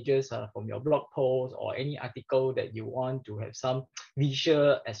images from your blog post or any article that you want to have some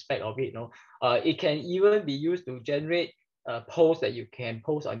visual aspect of it. It can even be used to generate posts that you can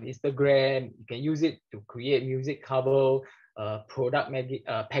post on Instagram. You can use it to create music cover, product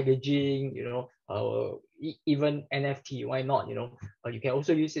packaging, even NFT. Why not? You can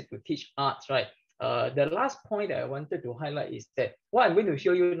also use it to teach arts, right? The last point that I wanted to highlight is that what I'm going to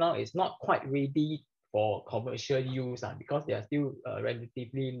show you now is not quite ready for commercial use because they are still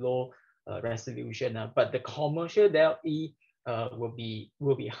relatively low resolution. But the commercial DALL-E will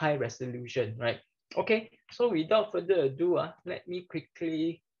be high resolution, right? Okay, so without further ado, let me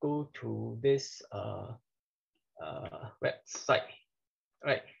quickly go to this website.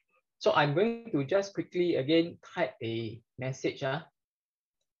 Right. So I'm going to just quickly again type a message.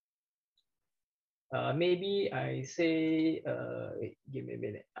 Maybe I say, wait, give me a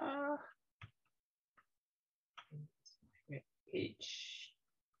minute. Page.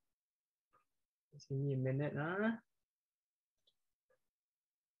 Just give me a minute.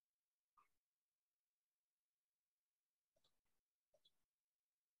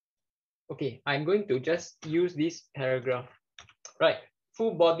 Okay, I'm going to just use this paragraph. Right,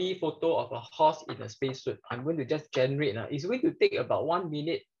 full body photo of a horse in a spacesuit. I'm going to just generate. It's going to take about 1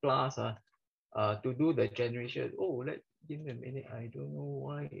 minute plus to do the generation. Oh, give me a minute. I don't know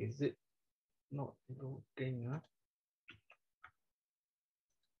why is it not loading.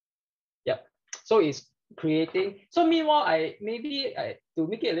 Yep. So it's creating. So meanwhile, to make it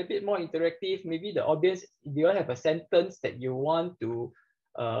a little bit more interactive, maybe the audience, if you have a sentence that you want to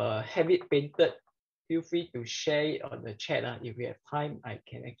have it painted, feel free to share it on the chat. If we have time, I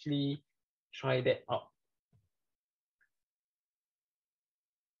can actually try that out.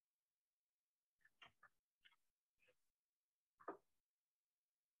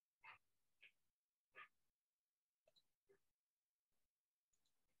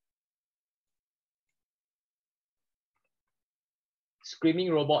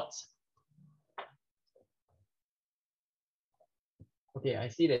 Screaming robots. Okay, I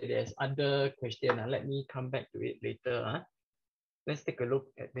see that there's other question. Let me come back to it later. Let's take a look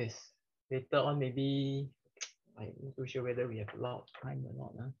at this. Later on, maybe I'm not too sure whether we have a lot of time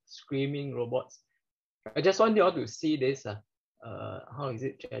or not. Screaming robots. I just want you all to see this. How is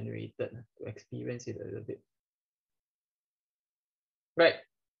it generated to experience it a little bit. Right.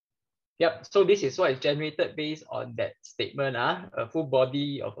 Yep. So this is what is generated based on that statement. A full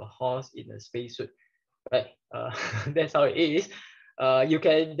body of a horse in a spacesuit. Right. That's how it is. You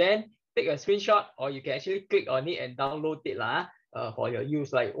can then take a screenshot or you can actually click on it and download it for your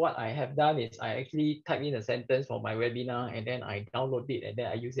use. Like what I have done is I actually type in a sentence for my webinar and then I download it and then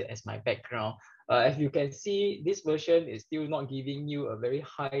I use it as my background. As you can see, this version is still not giving you a very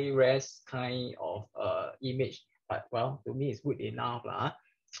high res kind of image, but well, to me it's good enough.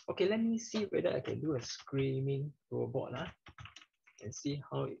 Okay, let me see whether I can do a screaming robot and see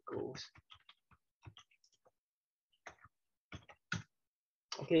how it goes.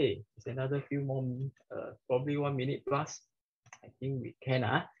 Okay, it's another few more, probably 1 minute plus. I think we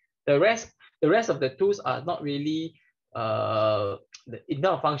can. The rest of the tools are not really in terms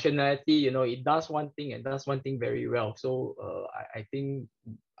of functionality. It does one thing and does one thing very well. So I think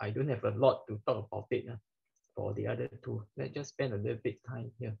I don't have a lot to talk about it for the other two. Let's just spend a little bit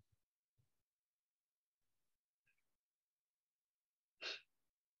time here.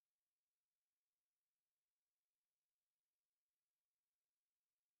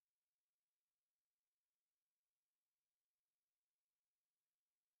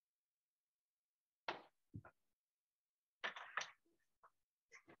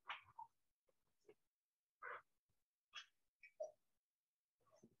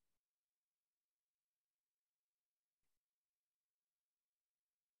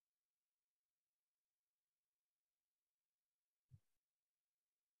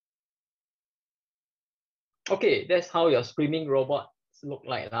 Okay, that's how your screaming robots look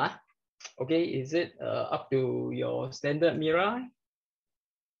like. Okay, is it up to your standard, Mira?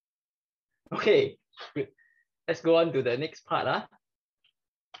 Okay, good. Let's go on to the next part.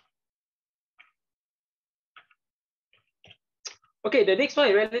 Okay, the next one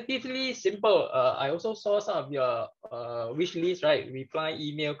is relatively simple. I also saw some of your wish list, right? Reply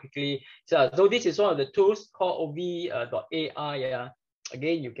email quickly. So this is one of the tools called OV.ai.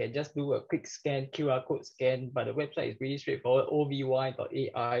 Again, you can just do a quick scan, QR code scan, but the website is really straightforward,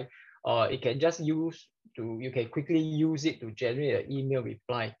 OVY.ai. It can just you can quickly use it to generate an email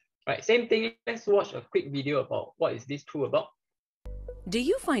reply. Right, same thing. Let's watch a quick video about what is this tool about. Do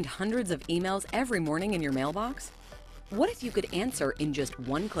you find hundreds of emails every morning in your mailbox? What if you could answer in just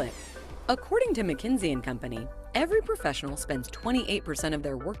one click? According to McKinsey & Company, every professional spends 28% of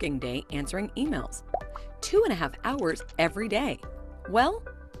their working day answering emails, 2.5 hours every day. Well,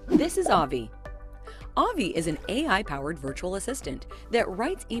 this is Avi. Avi is an AI-powered virtual assistant that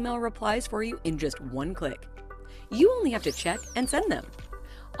writes email replies for you in just one click. You only have to check and send them.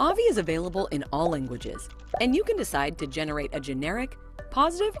 Avi is available in all languages, and you can decide to generate a generic,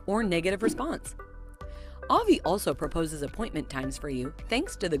 positive, or negative response. Avi also proposes appointment times for you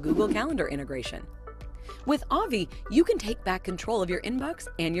thanks to the Google Calendar integration. With Avi, you can take back control of your inbox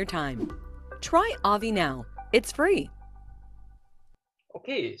and your time. Try Avi now. It's free.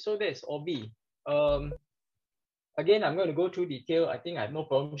 Okay, so that's Avi. Again, I'm going to go through detail. I think I have no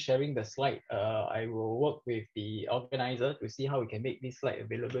problem sharing the slide. I will work with the organizer to see how we can make this slide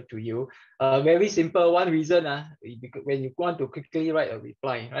available to you. Very simple. One reason, when you want to quickly write a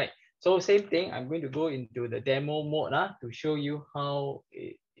reply, right? So same thing, I'm going to go into the demo mode to show you how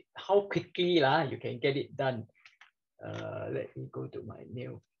quickly you can get it done. Let me go to my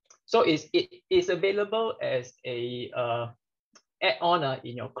mail. So it is available as a add-on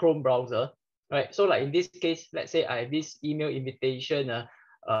in your Chrome browser, right? So like in this case, let's say I have this email invitation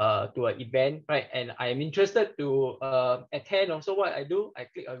to an event, right? And I'm interested to attend. Also, what I do, I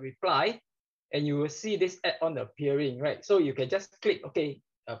click a reply, and you will see this add-on appearing, right? So you can just click, okay,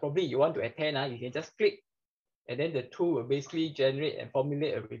 probably you want to attend, you can just click, and then the tool will basically generate and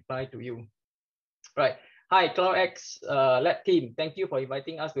formulate a reply to you, right? Hi, CloudX Lab team. Thank you for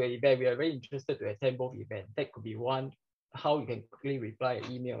inviting us to an event. We are very interested to attend both events. That could be one, how you can quickly reply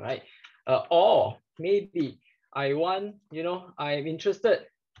an email, right? Or maybe I want, I'm interested,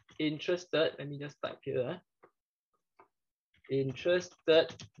 let me just type here.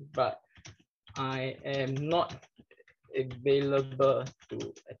 Interested, but I am not available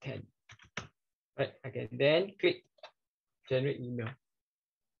to attend. Right, I can then click generate email.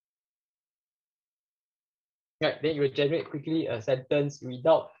 Right, then you will generate quickly a sentence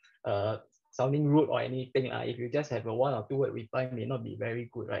without sounding rude or anything. If you just have a 1 or 2 word reply, may not be very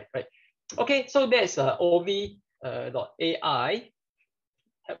good, right? Okay, so that's OV.ai.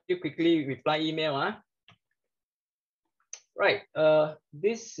 Help you quickly reply email. Right,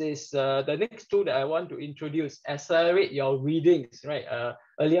 this is the next tool that I want to introduce, accelerate your readings, right?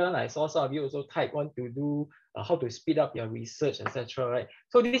 Earlier on, I saw some of you also want to do how to speed up your research, etc., right?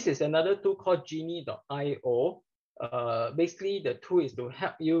 So this is another tool called Genie.io. Basically, the tool is to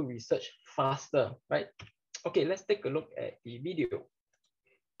help you research faster, right? Okay, let's take a look at the video.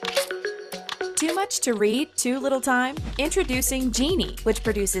 Too much to read, too little time? Introducing Genie, which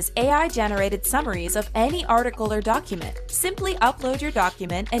produces AI-generated summaries of any article or document. Simply upload your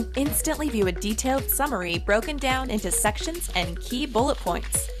document and instantly view a detailed summary broken down into sections and key bullet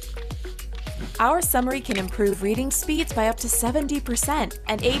points. Our summary can improve reading speeds by up to 70%,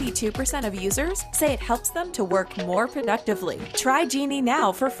 and 82% of users say it helps them to work more productively. Try Genie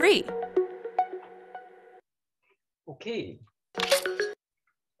now for free. Okay.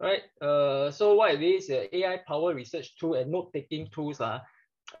 Right, so what it is, AI-powered research tool and note-taking tools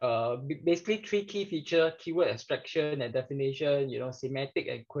basically 3 key features: keyword extraction and definition, semantic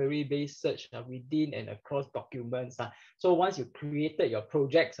and query-based search within and across documents. So once you created your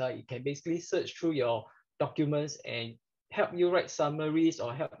projects, you can basically search through your documents and help you write summaries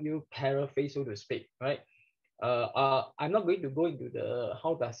or help you paraphrase, so to speak, right? I'm not going to go into the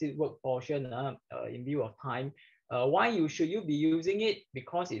how does it work portion in view of time. Why should you be using it?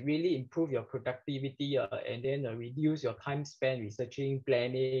 Because it really improves your productivity and then reduce your time spent researching,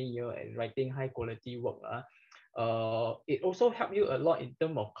 planning, and writing high quality work. It also helps you a lot in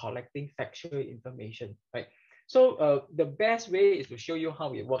terms of collecting factual information, right? So the best way is to show you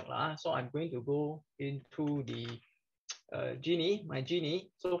how it works. So I'm going to go into the Genie, my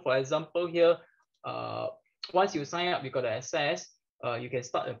Genie. So for example here, once you sign up, you got the access. You can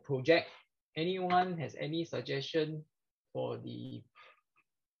start a project. Anyone has any suggestion for the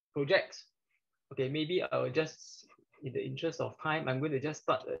projects? Okay, maybe I will just, in the interest of time, I'm going to just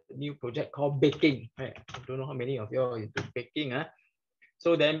start a new project called baking. Right? I don't know how many of you are into baking.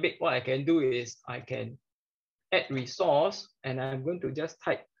 So then what I can do is I can add resource, and I'm going to just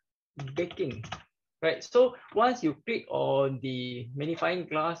type baking. Right, so once you click on the magnifying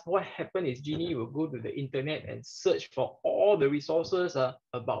glass, what happens is Genie will go to the internet and search for all the resources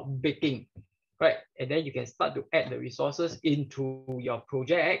about baking, right? And then you can start to add the resources into your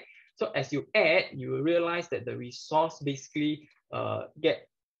project. So as you add, you will realize that the resource basically get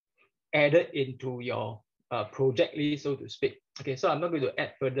added into your project list, so to speak. Okay, so I'm not going to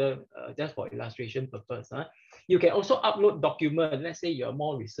add further just for illustration purpose. You can also upload documents. Let's say you're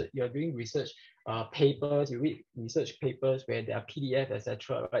more research, you're doing research papers, you read research papers where there are PDF,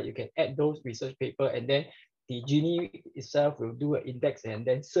 etc. Right? You can add those research paper, and then the Genie itself will do an index and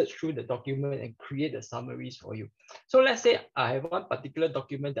then search through the document and create the summaries for you. So let's say I have one particular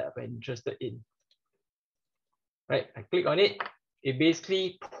document that I'm interested in. Right? I click on it. It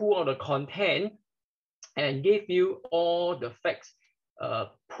basically pull out the content and give you all the facts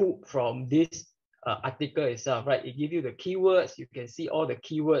pulled from this article itself, right? It gives you the keywords. You can see all the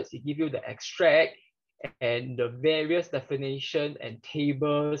keywords. It gives you the extract and the various definition and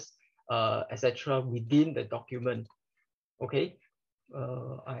tables, etc. within the document. Okay,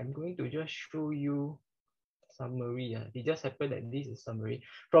 I'm going to just show you summary. It just happened that this is summary.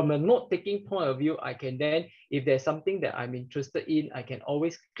 From a note-taking point of view, I can then, if there's something that I'm interested in, I can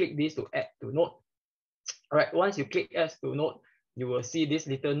always click this to add to note. All right, once you click add to note, you will see this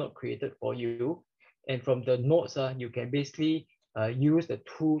little note created for you. And from the notes, you can basically use the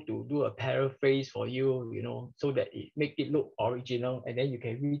tool to do a paraphrase for you, so that it make it look original, and then you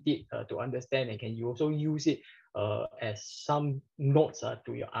can read it to understand, and can you also use it as some notes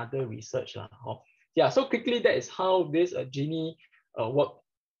to your other research. Yeah, so quickly, that is how this Genie work.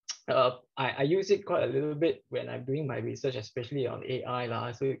 I use it quite a little bit when I'm doing my research, especially on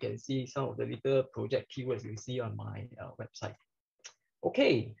AI. So you can see some of the little project keywords you see on my website.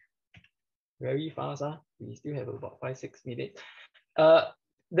 Okay, very fast. We still have about 5-6 minutes.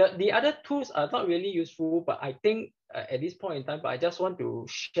 The other tools are not really useful, but I think at this point in time, but I just want to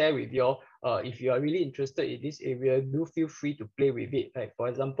share with you all, if you are really interested in this area, do feel free to play with it. Like for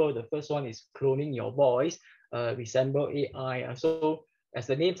example, the first one is cloning your voice, resemble AI. So as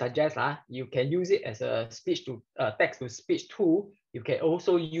the name suggests, you can use it as a speech to text to speech tool. You can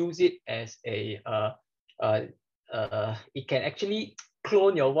also use it as a it can actually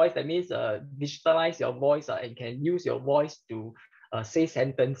clone your voice. That means digitalize your voice and can use your voice to say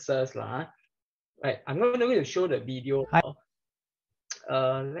sentences. Right, I'm not going to show the video.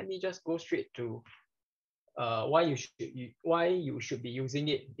 Let me just go straight to why you should be using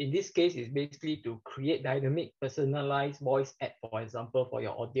it. In this case, is basically to create dynamic, personalized voice ad, for example, for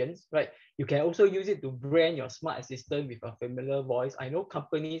your audience. Right, you can also use it to brand your smart assistant with a familiar voice. I know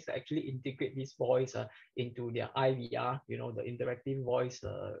companies actually integrate this voice into their IVR, the interactive voice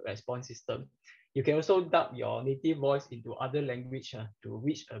response system. You can also dub your native voice into other language to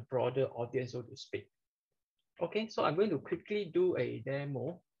reach a broader audience, so to speak. Okay, so I'm going to quickly do a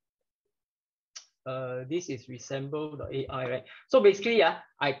demo. This is resemble the AI, right? So basically,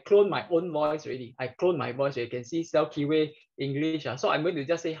 I clone my own voice already. I clone my voice. You can see Seow Khee Wei English. So I'm going to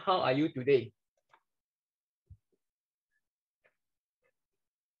just say, how are you today?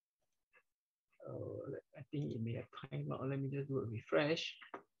 I think it may have time out. Let me just do a refresh.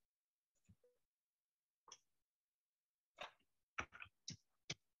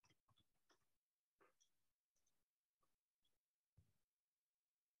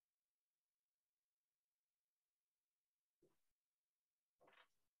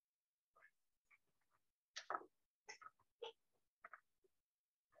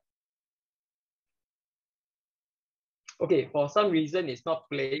 Okay, for some reason it's not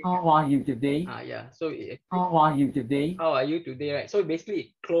playing. How are you today? Yeah. So how are you today? How are you today? Right. So basically, it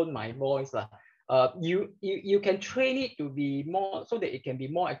clone my voice. You can train it to be more, so that it can be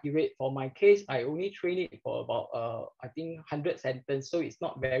more accurate. For my case, I only train it for about I think 100 sentences, so it's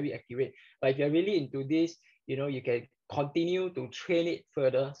not very accurate. But if you're really into this, you can continue to train it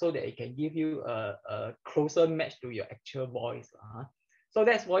further so that it can give you a closer match to your actual voice. So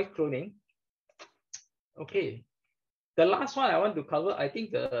that's voice cloning. Okay. The last one I want to cover, I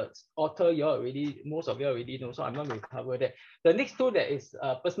think the author most of you already know, so I'm not going to cover that. The next tool that is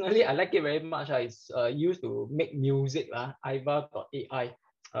personally I like it very much is used to make music, iva.ai.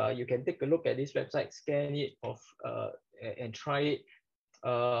 You can take a look at this website, scan it and try it.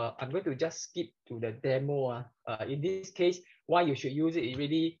 I'm going to just skip to the demo. In this case, why you should use it is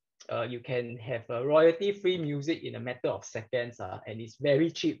really you can have royalty-free music in a matter of seconds, and it's very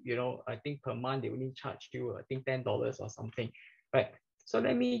cheap. You know, I think per month they only charge you, I think $10 or something, right? So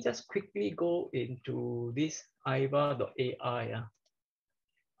let me just quickly go into this iva.ai.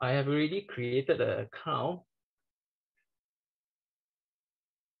 I have already created an account.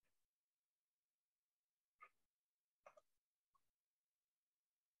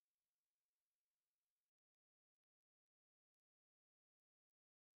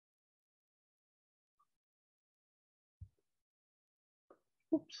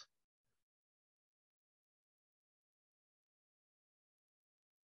 Oops.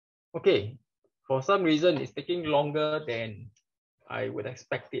 Okay, for some reason it's taking longer than I would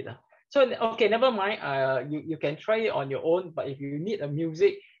expect it. So okay, never mind. You can try it on your own, but if you need a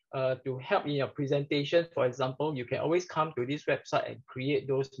music to help in your presentation, for example, you can always come to this website and create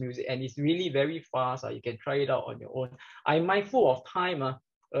those music, and it's really very fast. You can try it out on your own. I'm mindful of time.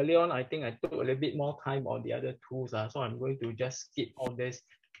 Early on, I think I took a little bit more time on the other tools. So I'm going to just skip all this.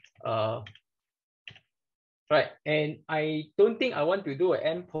 Right, and I don't think I want to do an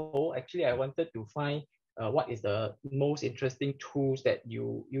end poll. Actually, I wanted to find what is the most interesting tools that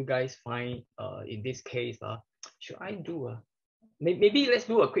you guys find in this case. Should I do maybe let's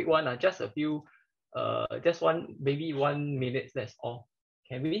do a quick one, just a few, just maybe 1 minute, that's all.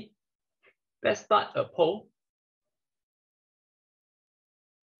 Can we? Let's start a poll.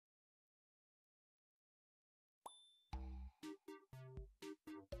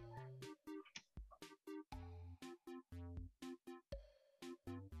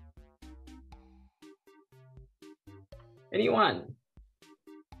 Anyone?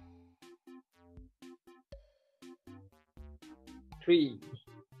 Three.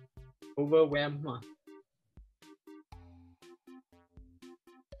 Overwhelmed.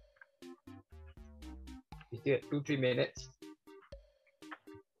 You still have 2-3 minutes.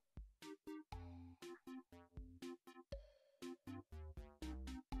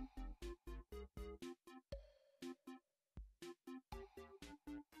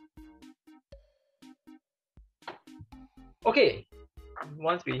 Okay,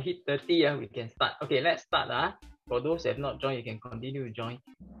 once we hit 30, we can start. Okay, let's start. For those who have not joined, you can continue to join.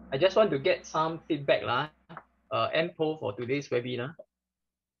 I just want to get some feedback. End poll for today's webinar.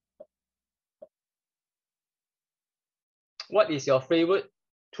 What is your favorite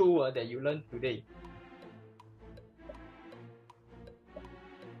tool that you learned today?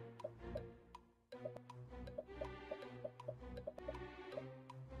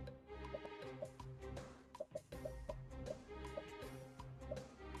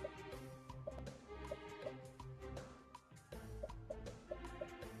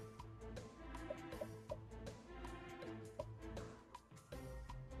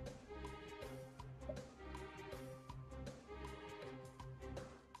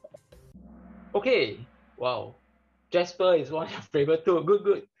 Okay, wow. Jasper is one of your favorite tools.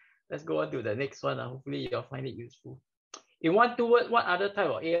 Good. Let's go on to the next one. Hopefully you'll find it useful. In one word, what other type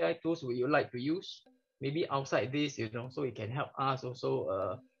of AI tools would you like to use? Maybe outside this, so it can help us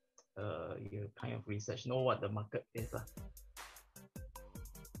also kind of research, know what the market is.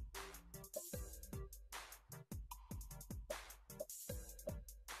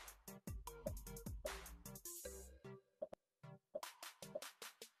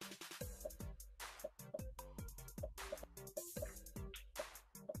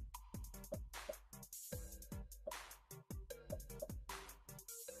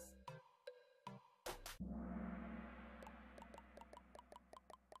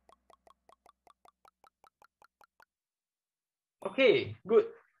 Okay, good.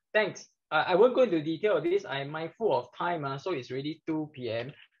 Thanks. I won't go into detail of this. I'm mindful of time, so it's already 2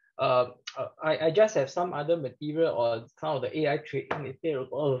 p.m. I just have some other material on some of the AI training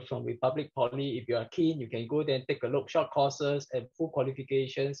material from Republic Poly. If you are keen, you can go there and take a look. Short courses and full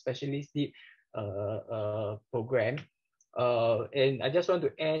qualification specialist need program. And I just want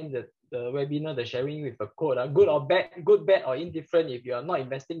to end the webinar, the sharing with a quote. Good or bad, good, bad, or indifferent. If you are not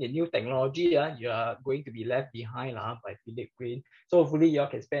investing in new technology, you are going to be left behind by Philip Green. So hopefully you all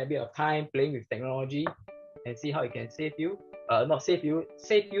can spend a bit of time playing with technology and see how it can save you.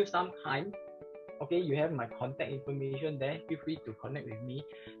 Save you some time. Okay, you have my contact information there. Feel free to connect with me.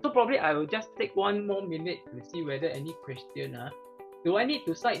 So probably I will just take 1 more minute to see whether any question. Do I need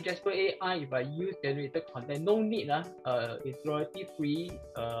to cite Jasper AI if I use generated content? No need. It's royalty free,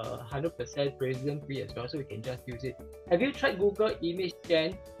 100% president free as well, so you can just use it. Have you tried Google Image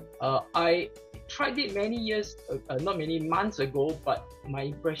Gen? I tried it many years, not many months ago, but my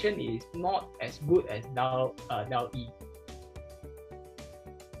impression is not as good as DALL-E.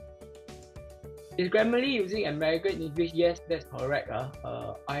 Is Grammarly using American English? Yes, that's correct.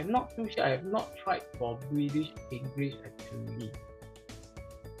 I'm not too sure. I have not tried for British English actually.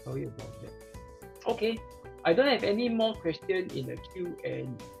 Sorry about that. Okay, I don't have any more questions in the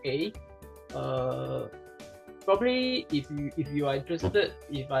Q&A. Probably if you are interested,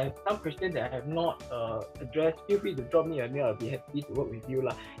 if I have some questions that I have not addressed, feel free to drop me a mail. I'll be happy to work with you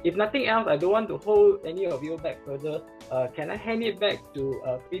lah. If nothing else, I don't want to hold any of you back further. Can I hand it back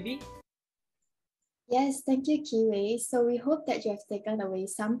to Phoebe? Yes, thank you, Khee Wei. So we hope that you have taken away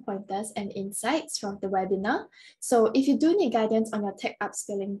some pointers and insights from the webinar. So if you do need guidance on your tech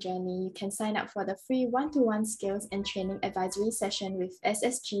upskilling journey, you can sign up for the free one-to-one skills and training advisory session with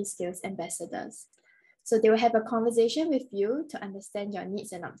SSG Skills Ambassadors. So they will have a conversation with you to understand your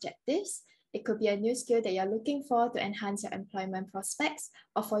needs and objectives. It could be a new skill that you're looking for to enhance your employment prospects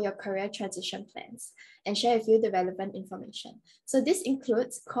or for your career transition plans, and share with you the relevant information. So this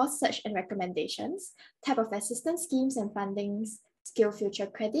includes course search and recommendations, type of assistance schemes and fundings,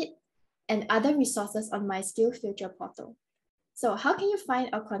 SkillsFuture credit, and other resources on my SkillsFuture portal. So how can you find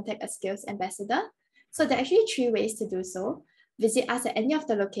or contact a Skills Ambassador? So there are actually 3 ways to do so. Visit us at any of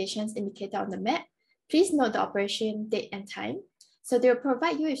the locations indicated on the map. Please note the operation date and time. So they will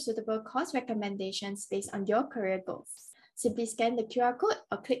provide you with suitable course recommendations based on your career goals. Simply scan the QR code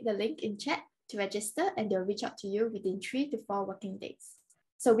or click the link in chat to register, and they'll reach out to you within 3 to 4 working days.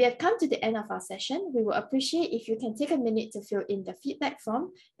 So we have come to the end of our session. We will appreciate if you can take a minute to fill in the feedback form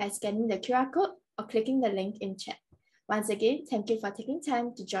by scanning the QR code or clicking the link in chat. Once again, thank you for taking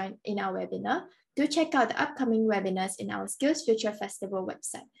time to join in our webinar. Do check out the upcoming webinars in our SkillsFuture Festival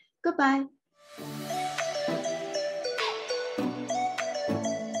website. Goodbye.